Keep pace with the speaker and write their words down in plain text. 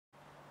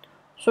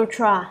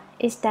Sutra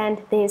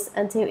extends this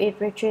until it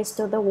reaches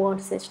to the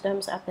world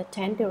systems of the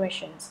 10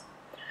 directions.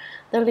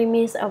 The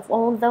limits of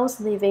all those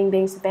living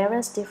beings'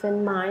 various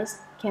different minds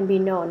can be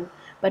known,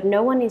 but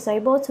no one is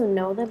able to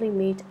know the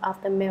limit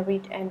of the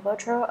merit and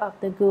virtue of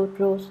the good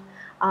rules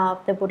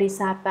of the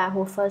Bodhisattva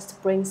who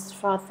first brings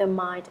forth the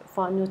mind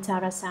for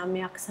Anuttara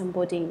Samyak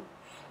Sambodhi.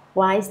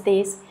 Why is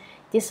this?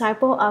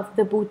 Disciple of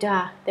the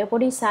Buddha, the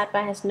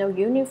Bodhisattva has no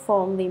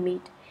uniform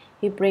limit.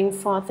 He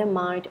brings forth the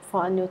mind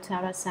for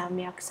Anuttara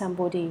Samyak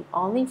Sambodhi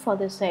only for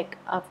the sake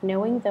of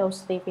knowing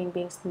those living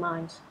beings'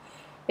 minds.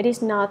 It is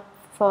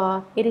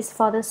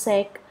for the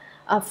sake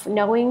of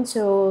knowing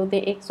to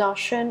the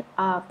exhaustion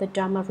of the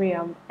Dharma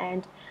realm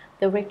and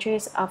the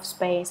riches of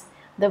space,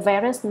 the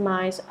various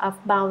minds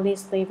of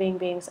boundless living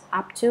beings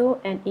up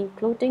to and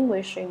including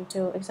wishing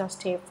to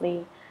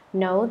exhaustively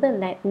know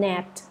the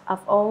net of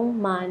all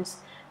minds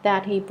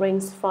that he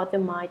brings forth the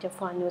mind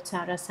for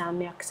Anuttara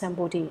Samyak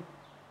Sambodhi.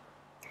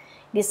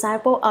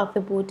 Disciple of the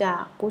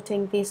Buddha,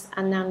 putting this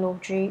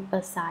analogy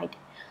aside,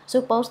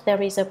 suppose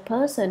there is a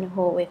person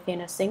who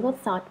within a single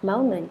thought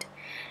moment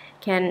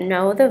can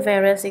know the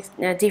various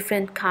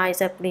different kinds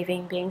of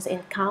living beings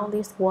in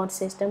countless world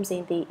systems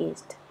in the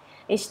East.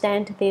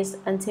 Extend this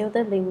until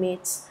the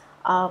limits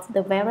of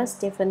the various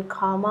different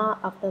karma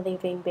of the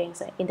living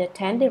beings in the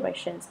 10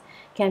 directions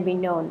can be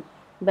known,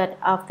 but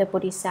of the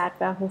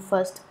Bodhisattva who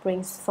first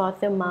brings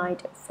forth the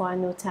mind for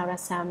Anuttara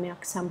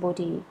Samyak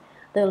Sambodhi,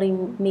 the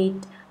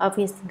limit of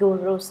his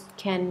gurus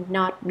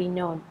cannot be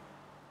known.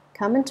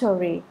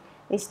 Commentary: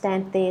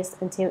 extend this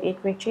until it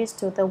reaches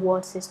to the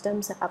world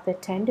systems of the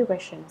 10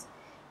 directions.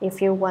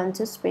 If you want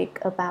to speak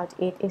about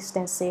it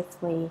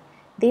extensively,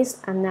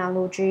 this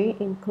analogy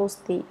includes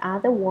the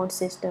other world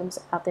systems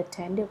of the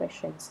 10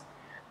 directions.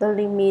 The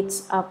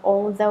limits of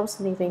all those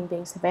living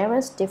beings'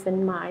 various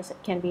different minds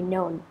can be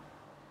known.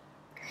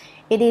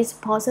 It is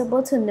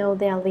possible to know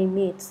their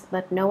limits,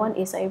 but no one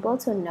is able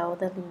to know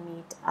the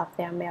limit of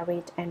their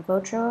merit and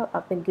virtue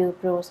of the good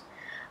rules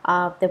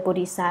of the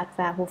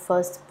Bodhisattva who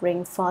first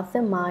bring forth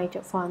the mind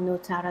for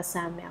Anuttara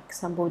Samyak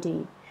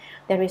Sambodhi.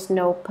 There is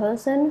no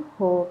person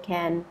who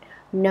can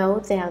know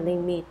their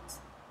limits.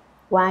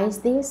 Why is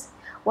this?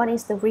 What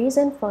is the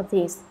reason for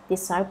this?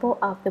 Disciple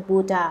of the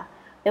Buddha,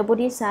 the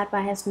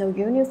Bodhisattva has no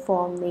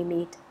uniform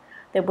limit.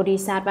 The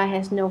Bodhisattva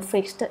has no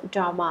fixed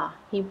dharma.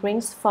 He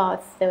brings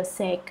forth the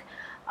sake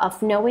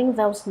of knowing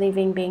those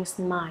living beings'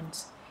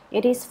 minds.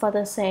 It is for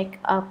the sake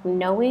of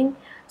knowing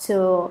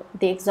to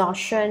the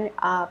exhaustion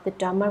of the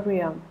Dharma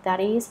realm, that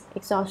is,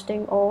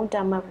 exhausting all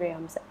Dharma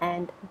realms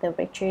and the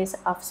riches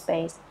of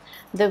space,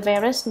 the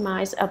various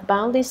minds of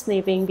boundless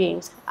living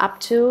beings, up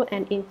to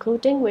and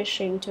including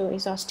wishing to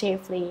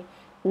exhaustively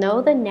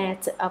know the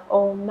net of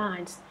all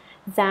minds,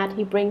 that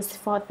he brings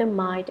forth the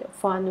mind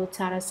for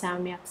Anuttara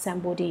Samyak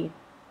Sambodhi.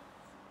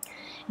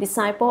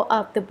 Disciple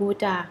of the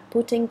Buddha,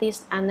 putting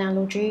this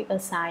analogy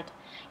aside,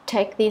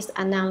 take this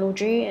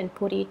analogy and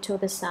put it to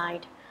the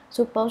side.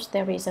 Suppose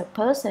there is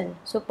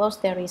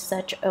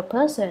such a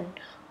person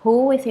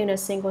who within a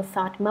single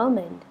thought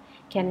moment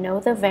can know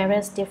the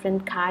various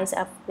different kinds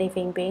of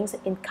living beings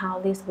in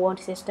countless world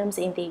systems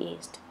in the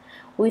East.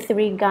 With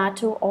regard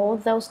to all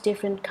those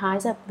different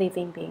kinds of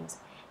living beings,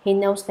 he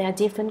knows their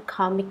different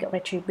karmic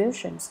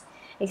retributions.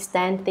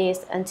 Extend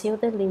this until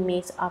the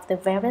limits of the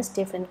various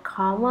different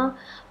karma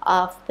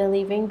of the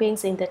living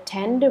beings in the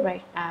 10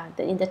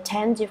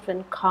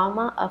 different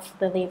karma of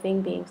the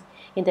living beings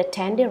in the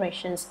 10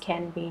 directions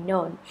can be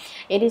known.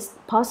 It is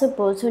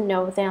possible to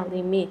know their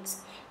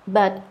limits,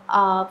 but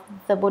of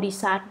the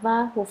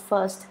Bodhisattva who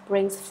first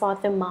brings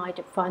forth the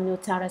mind for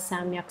Anuttara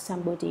Samyak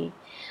Sambodhi,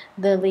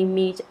 the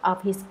limit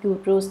of his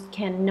gurus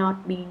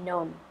cannot be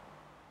known.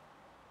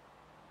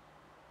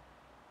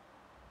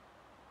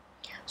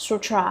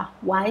 Sutra.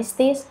 Why is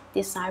this?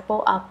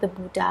 Disciple of the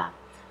Buddha.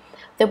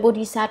 The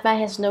Bodhisattva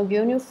has no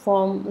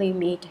uniform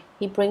limit.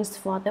 He brings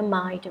forth the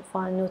mind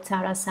for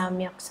Anuttara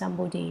Samyak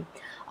Sambodhi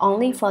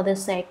only for the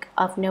sake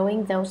of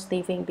knowing those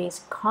living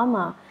beings'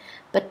 karma,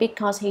 but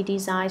because he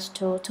desires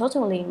to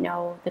totally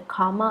know the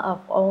karma of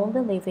all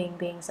the living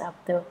beings of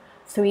the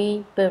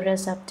 3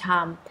 periods of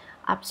time,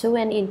 up to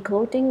and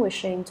including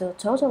wishing to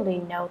totally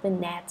know the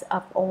net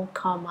of all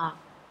karma.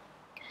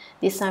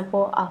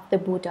 Disciple of the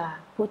Buddha,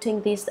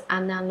 putting this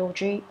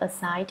analogy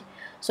aside,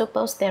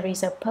 suppose there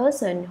is a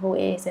person who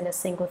is in a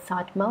single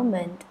thought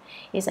moment,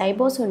 is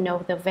able to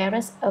know the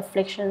various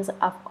afflictions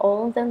of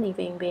all the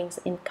living beings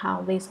in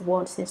countless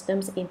world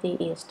systems in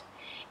the East.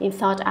 In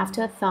thought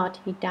after thought,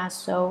 he does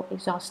so,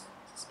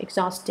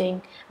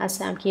 exhausting a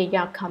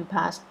Samkhya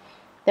compass.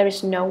 There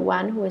is no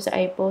one who is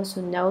able to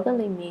know the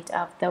limit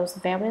of those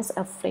various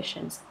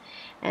afflictions.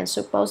 And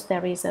suppose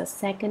there is a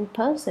second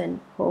person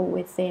who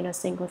within a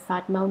single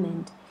thought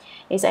moment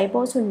is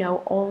able to know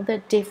all the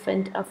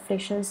different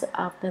afflictions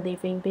of the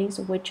living beings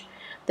which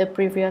the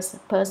previous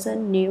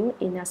person knew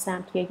in a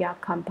Samkhya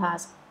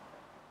compass.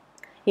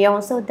 He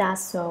also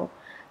does so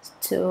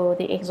to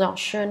the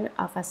exhaustion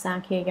of a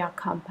Samkhya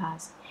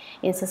compass.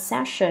 In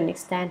succession,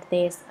 extend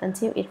this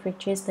until it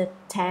reaches the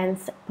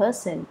 10th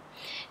person.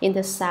 In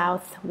the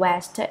south,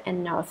 west,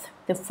 and north,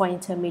 the four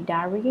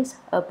intermediaries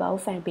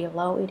above and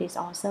below, it is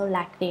also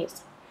like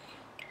this.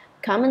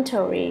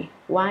 Commentary.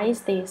 Why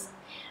is this?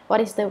 What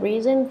is the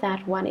reason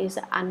that one is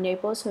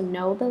unable to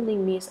know the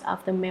limits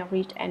of the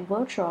merit and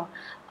virtue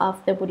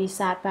of the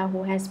Bodhisattva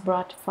who has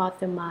brought forth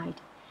the mind?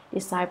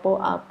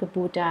 Disciple of the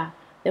Buddha.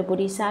 The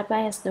Bodhisattva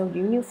has no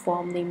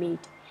uniform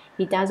limit.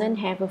 He doesn't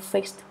have a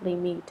fixed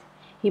limit.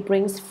 He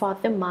brings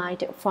forth the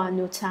mind for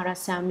Anuttara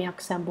Samyak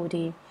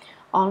Sambodhi,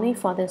 only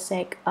for the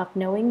sake of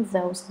knowing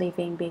those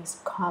living beings'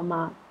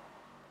 karma.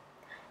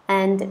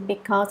 And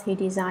because he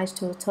desires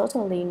to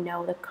totally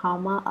know the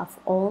karma of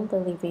all the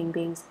living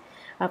beings,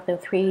 of the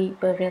three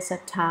periods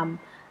of time,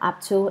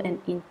 up to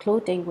and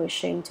including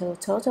wishing to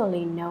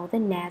totally know the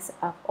nest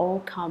of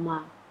all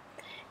karma.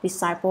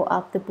 Disciple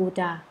of the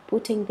Buddha,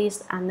 putting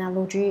this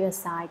analogy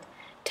aside,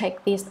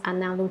 take this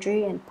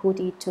analogy and put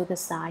it to the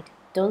side.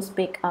 Don't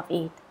speak of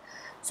it.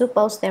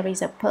 Suppose there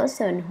is a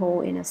person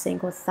who, in a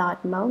single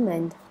thought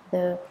moment,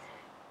 the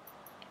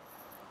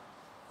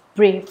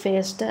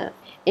briefest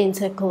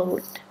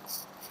interlude,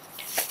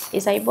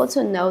 is able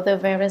to know the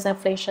various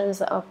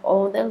afflictions of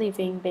all the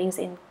living beings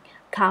in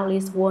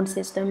countless world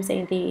systems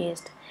in the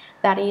East.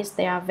 That is,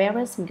 there are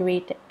various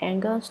greed,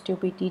 anger,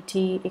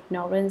 stupidity,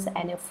 ignorance,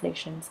 and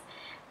afflictions.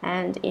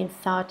 And in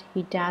thought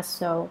he does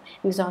so,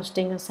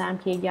 exhausting a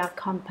Samkhya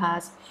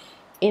compass.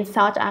 In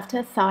thought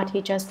after thought,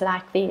 he just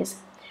like this.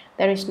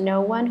 There is no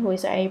one who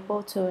is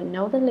able to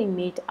know the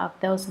limit of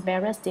those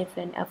various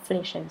different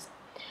afflictions.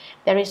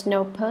 There is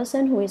no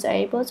person who is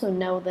able to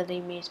know the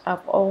limit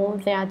of all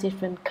their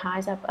different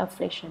kinds of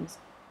afflictions.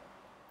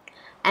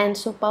 And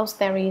suppose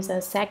there is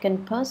a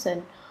second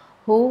person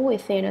who,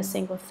 within a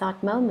single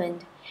thought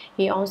moment,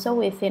 he also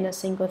within a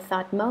single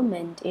thought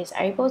moment is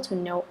able to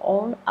know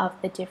all of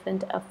the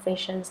different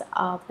afflictions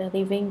of the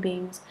living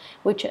beings,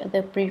 which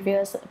the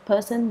previous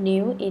person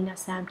knew in a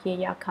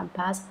Samkhya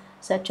compass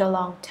such a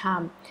long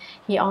time.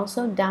 He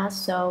also does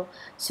so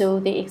to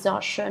the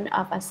exhaustion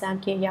of a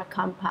Samkhya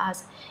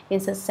compass in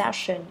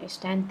succession,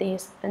 extend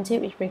this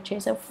until it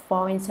reaches the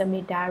four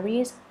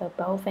intermediaries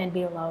above and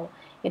below.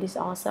 It is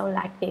also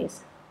like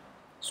this.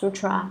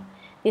 Sutra.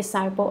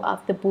 Disciple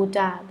of the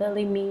Buddha, the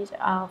limit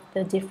of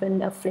the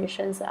different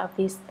afflictions of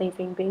these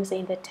living beings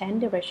in the 10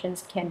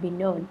 directions can be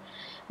known,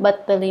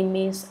 but the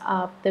limits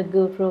of the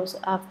gurus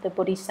of the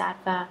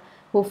Bodhisattva,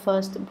 who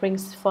first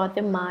brings forth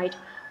the mind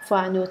for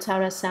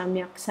Anuttara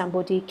Samyak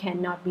Sambodhi,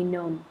 cannot be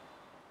known.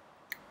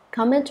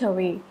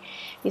 Commentary.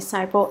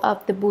 Disciple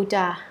of the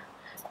Buddha,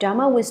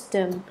 Dharma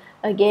Wisdom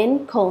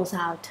again calls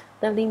out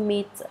the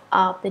limits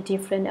of the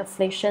different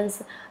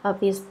afflictions of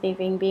these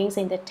living beings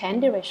in the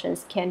 10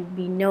 directions can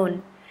be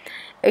known.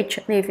 Each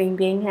living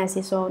being has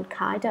its own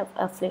kind of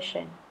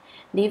affliction.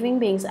 Living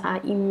beings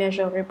are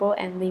immeasurable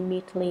and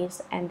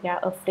limitless, and their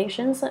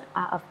afflictions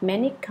are of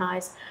many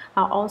kinds,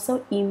 are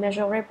also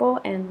immeasurable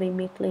and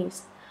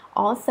limitless.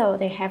 Although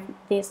they have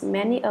these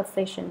many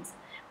afflictions,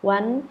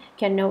 one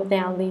can know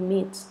their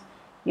limits.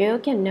 You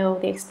can know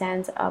the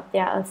extent of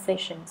their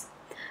afflictions.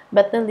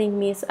 But the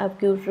limits of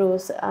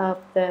gurus of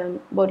the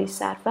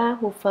Bodhisattva,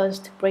 who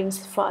first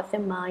brings forth the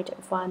mind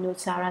for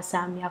Anuttara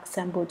Samyak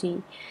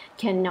Sambodhi,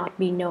 cannot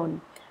be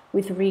known.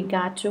 With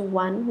regard to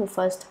one who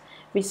first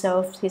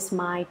resolves his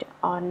mind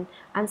on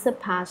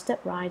unsurpassed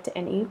right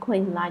and equal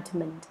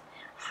enlightenment,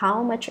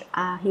 how much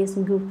are his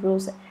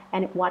gurus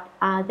and what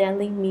are their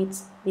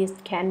limits? This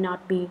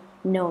cannot be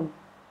known.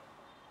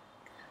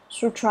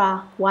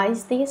 Sutra. Why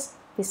is this?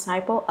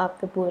 Disciple of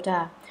the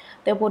Buddha.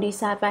 The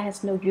Bodhisattva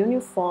has no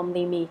uniform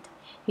limit.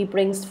 He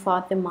brings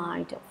forth the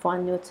mind for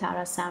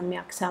Anuttara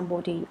Samyak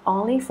Sambodhi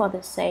only for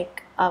the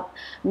sake of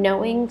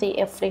knowing the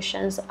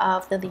afflictions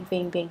of the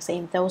living beings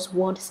in those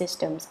world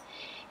systems.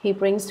 He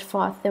brings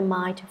forth the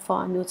mind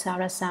for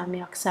Anuttara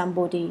Samyak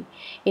Sambodhi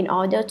in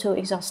order to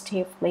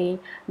exhaustively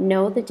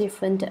know the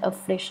different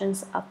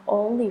afflictions of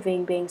all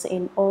living beings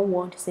in all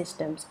world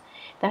systems.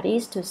 That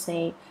is to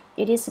say,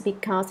 it is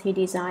because he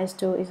desires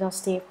to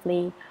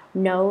exhaustively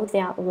know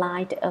their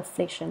light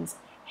afflictions,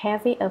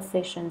 heavy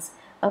afflictions,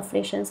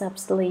 afflictions of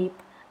sleep,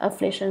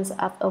 afflictions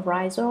of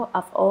arousal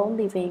of all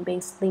living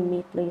beings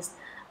limitless,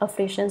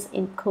 afflictions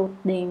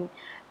including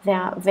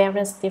their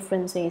various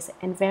differences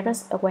and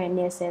various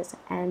awarenesses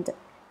and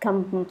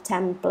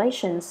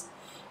contemplations,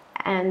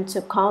 and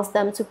to cause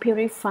them to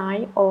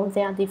purify all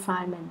their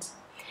defilements.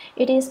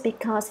 It is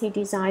because he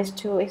desires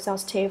to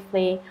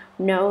exhaustively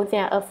know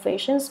their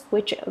afflictions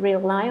which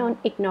rely on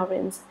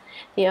ignorance,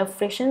 the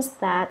afflictions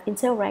that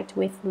interact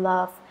with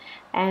love,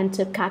 and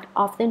to cut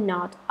off the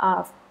knot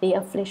of the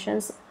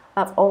afflictions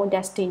of all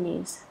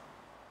destinies.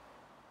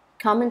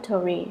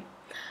 Commentary.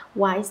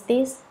 Why is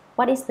this?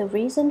 What is the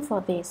reason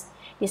for this?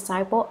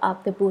 Disciple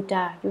of the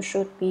Buddha, you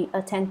should be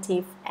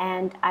attentive,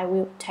 and I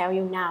will tell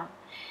you now.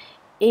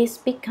 It's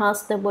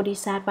because the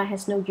Bodhisattva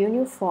has no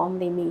uniform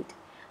limit.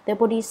 The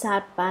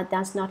Bodhisattva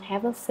does not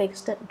have a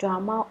fixed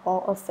dharma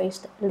or a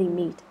fixed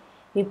limit.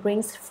 He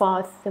brings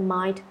forth the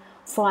mind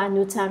for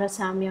Anuttara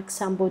Samyak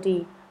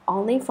Sambodhi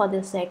only for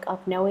the sake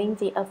of knowing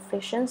the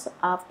afflictions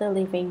of the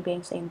living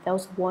beings in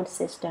those world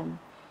systems.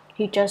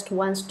 He just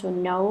wants to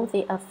know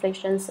the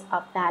afflictions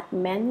of that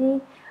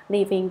many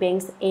living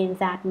beings in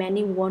that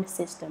many world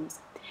systems.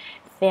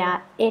 There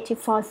are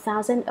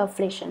 84,000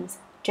 afflictions.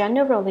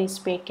 Generally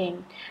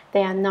speaking,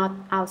 they are not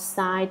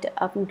outside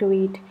of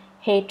greed,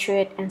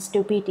 hatred, and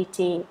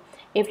stupidity.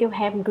 If you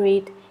have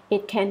greed,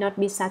 it cannot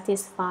be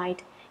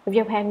satisfied. If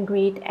you have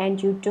greed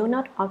and you do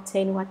not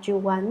obtain what you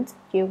want,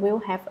 you will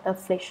have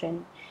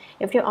affliction.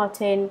 If you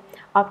obtain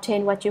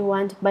what you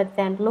want but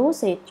then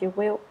lose it, you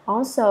will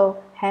also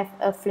have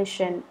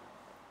affliction.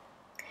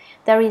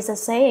 There is a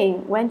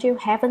saying, when you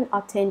haven't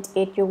obtained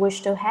it, you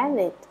wish to have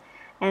it.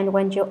 And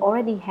when you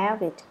already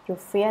have it, you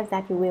fear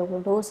that you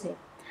will lose it.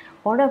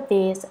 All of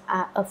these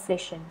are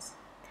afflictions.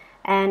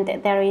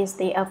 And there is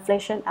the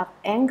affliction of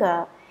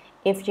anger.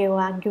 If you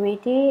are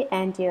greedy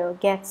and you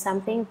get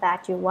something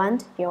that you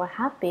want, you are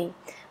happy.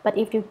 But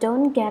if you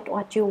don't get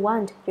what you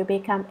want, you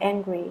become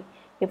angry.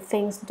 If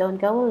things don't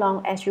go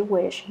along as you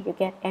wish, you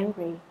get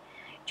angry.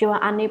 You are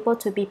unable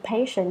to be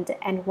patient,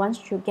 and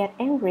once you get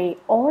angry,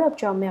 all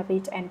of your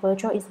merit and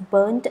virtue is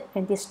burned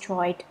and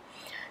destroyed.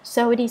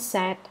 So it is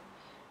said,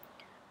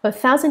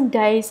 1,000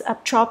 days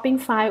of chopping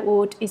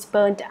firewood is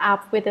burned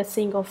up with a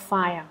single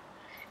fire.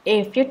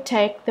 If you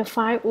take the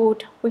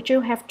firewood which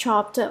you have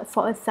chopped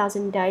for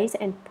 1,000 days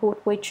and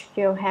put which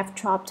you have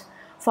chopped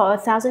for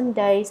 1,000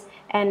 days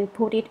and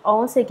put it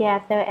all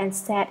together and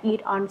set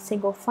it on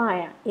single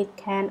fire, it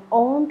can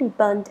all be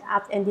burned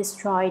up and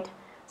destroyed.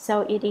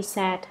 So it is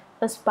said,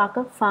 a spark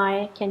of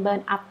fire can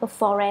burn up a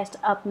forest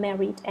of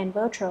merit and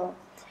virtue.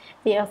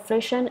 The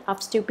affliction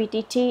of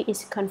stupidity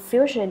is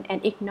confusion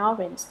and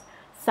ignorance.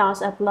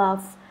 Thoughts of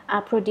love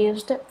are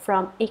produced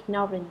from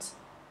ignorance.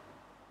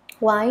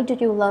 Why do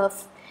you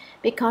love?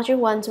 Because you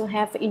want to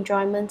have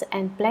enjoyment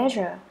and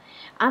pleasure.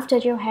 After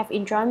you have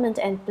enjoyment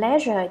and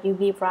pleasure, you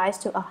give rise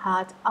to a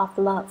heart of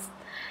love.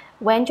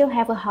 When you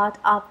have a heart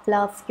of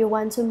love, you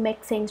want to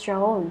make things your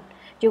own.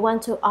 You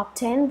want to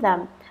obtain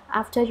them.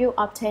 After you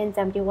obtain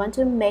them, you want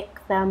to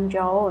make them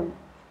your own.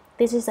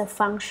 This is a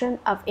function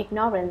of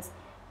ignorance.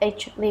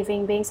 Each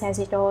living being has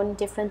its own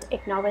different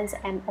ignorance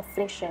and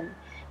affliction.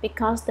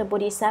 Because the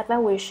Bodhisattva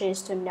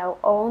wishes to know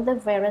all the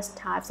various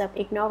types of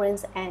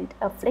ignorance and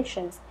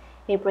afflictions,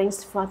 he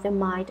brings forth the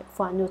mind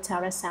for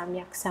Anuttara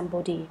Samyak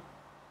Sambodhi.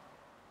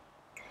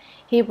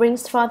 He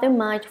brings forth the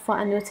mind for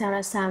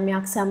Anuttara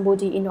Samyak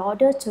Sambodhi in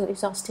order to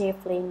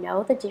exhaustively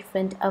know the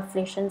different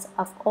afflictions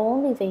of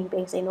all living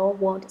beings in all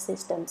world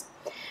systems.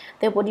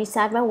 The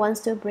Bodhisattva wants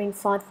to bring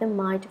forth the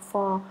mind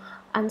for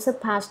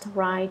unsurpassed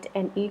right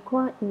and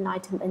equal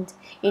enlightenment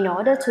in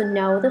order to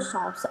know the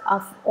source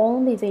of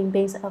all living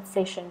beings'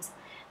 afflictions.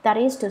 That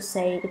is to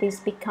say, it is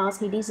because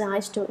he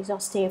desires to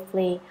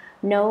exhaustively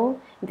know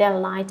their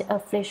light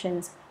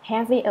afflictions,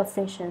 heavy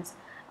afflictions,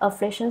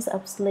 afflictions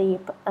of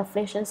sleep,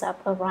 afflictions of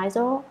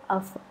arousal,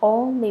 of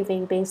all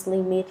living beings'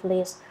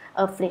 limitless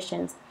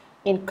afflictions,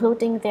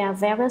 including their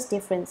various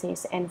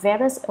differences and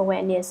various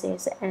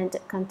awarenesses and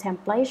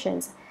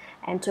contemplations,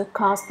 and to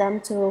cause them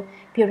to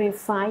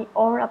purify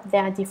all of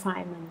their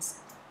defilements.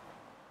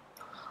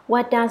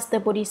 What does the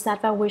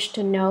Bodhisattva wish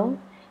to know?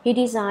 He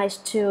desires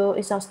to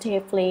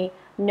exhaustively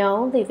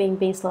know living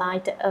beings'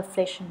 light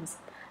afflictions.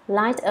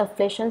 Light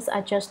afflictions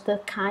are just the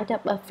kind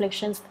of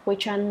afflictions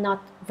which are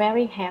not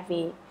very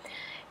heavy.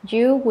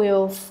 You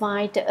will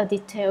find a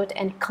detailed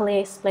and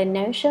clear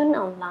explanation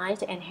on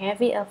light and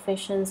heavy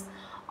afflictions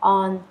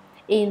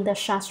in the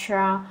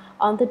Shastra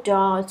on the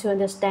door to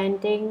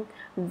understanding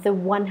the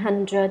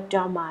 100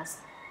 Dharmas.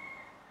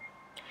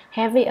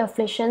 Heavy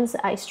afflictions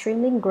are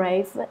extremely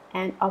grave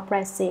and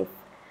oppressive.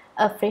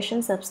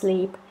 Afflictions of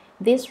sleep.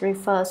 This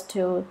refers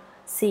to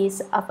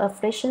seeds of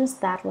afflictions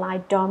that lie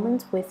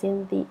dormant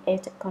within the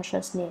eight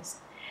consciousness.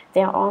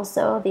 There are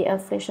also the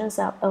afflictions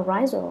of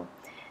arousal.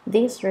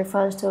 This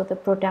refers to the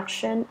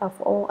production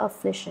of all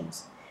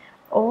afflictions.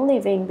 All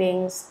living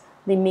beings,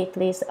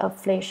 limitless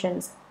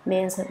afflictions,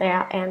 means they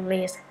are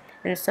endless.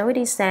 And so it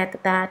is said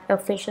that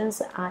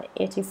afflictions are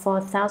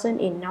 84,000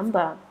 in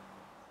number.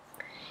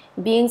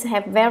 Beings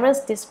have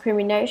various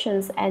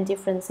discriminations and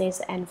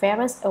differences and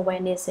various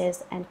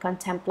awarenesses and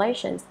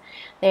contemplations.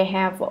 They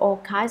have all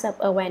kinds of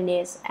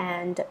awareness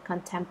and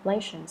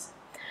contemplations.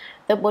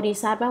 The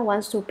Bodhisattva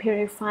wants to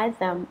purify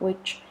them,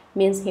 which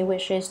means he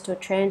wishes to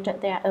change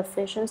their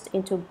afflictions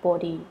into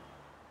Bodhi.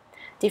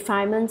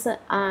 Defilements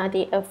are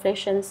the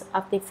afflictions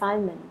of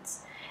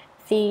defilements.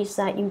 These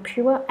are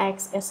impure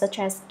acts such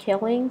as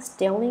killing,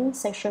 stealing,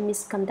 sexual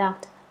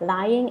misconduct,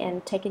 lying,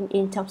 and taking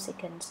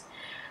intoxicants.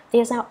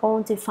 These are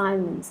all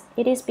defilements.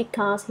 It is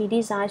because he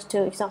desires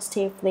to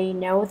exhaustively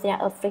know their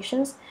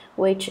afflictions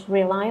which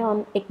rely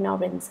on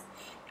ignorance.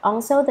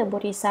 Also, the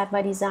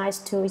Bodhisattva desires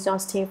to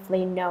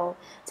exhaustively know,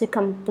 to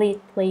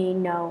completely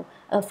know,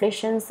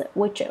 afflictions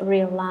which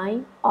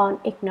rely on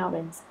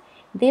ignorance.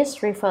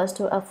 This refers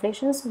to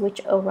afflictions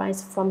which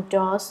arise from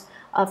doors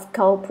of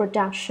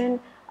co-production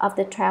of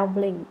the 12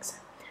 links.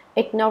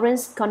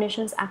 Ignorance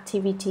conditions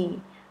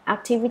activity.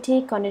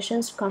 Activity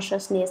conditions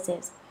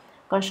consciousness.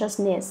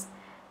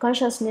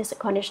 Consciousness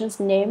conditions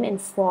name and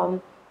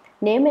form.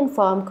 Name and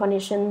form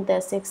condition the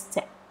 6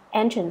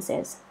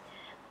 entrances.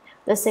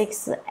 The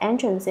 6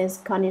 entrances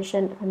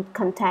condition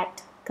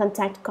contact.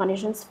 Contact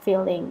conditions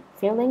feeling.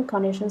 Feeling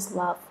conditions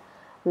love.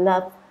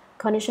 Love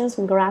conditions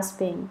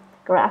grasping.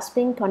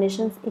 Grasping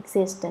conditions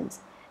existence.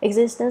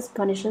 Existence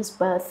conditions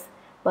birth.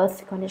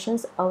 Birth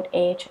conditions old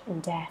age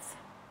and death.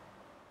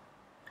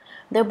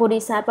 The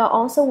Bodhisattva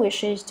also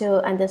wishes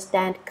to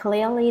understand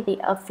clearly the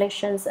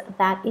afflictions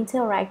that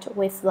interact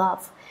with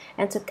love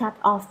and to cut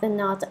off the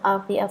knot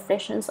of the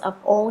afflictions of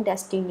all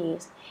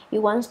destinies. He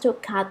wants to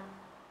cut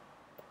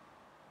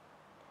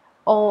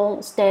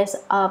all states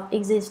of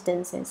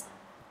existences.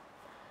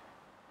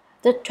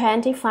 The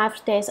 25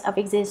 states of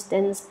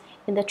existence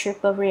in the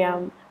triple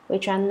realm,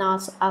 which are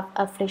knots of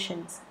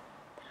afflictions.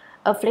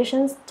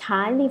 Afflictions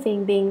tie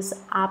living beings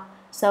up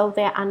so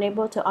they are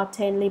unable to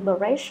obtain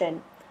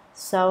liberation.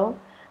 So,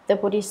 the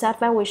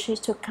Bodhisattva wishes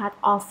to cut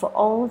off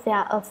all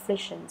their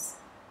afflictions.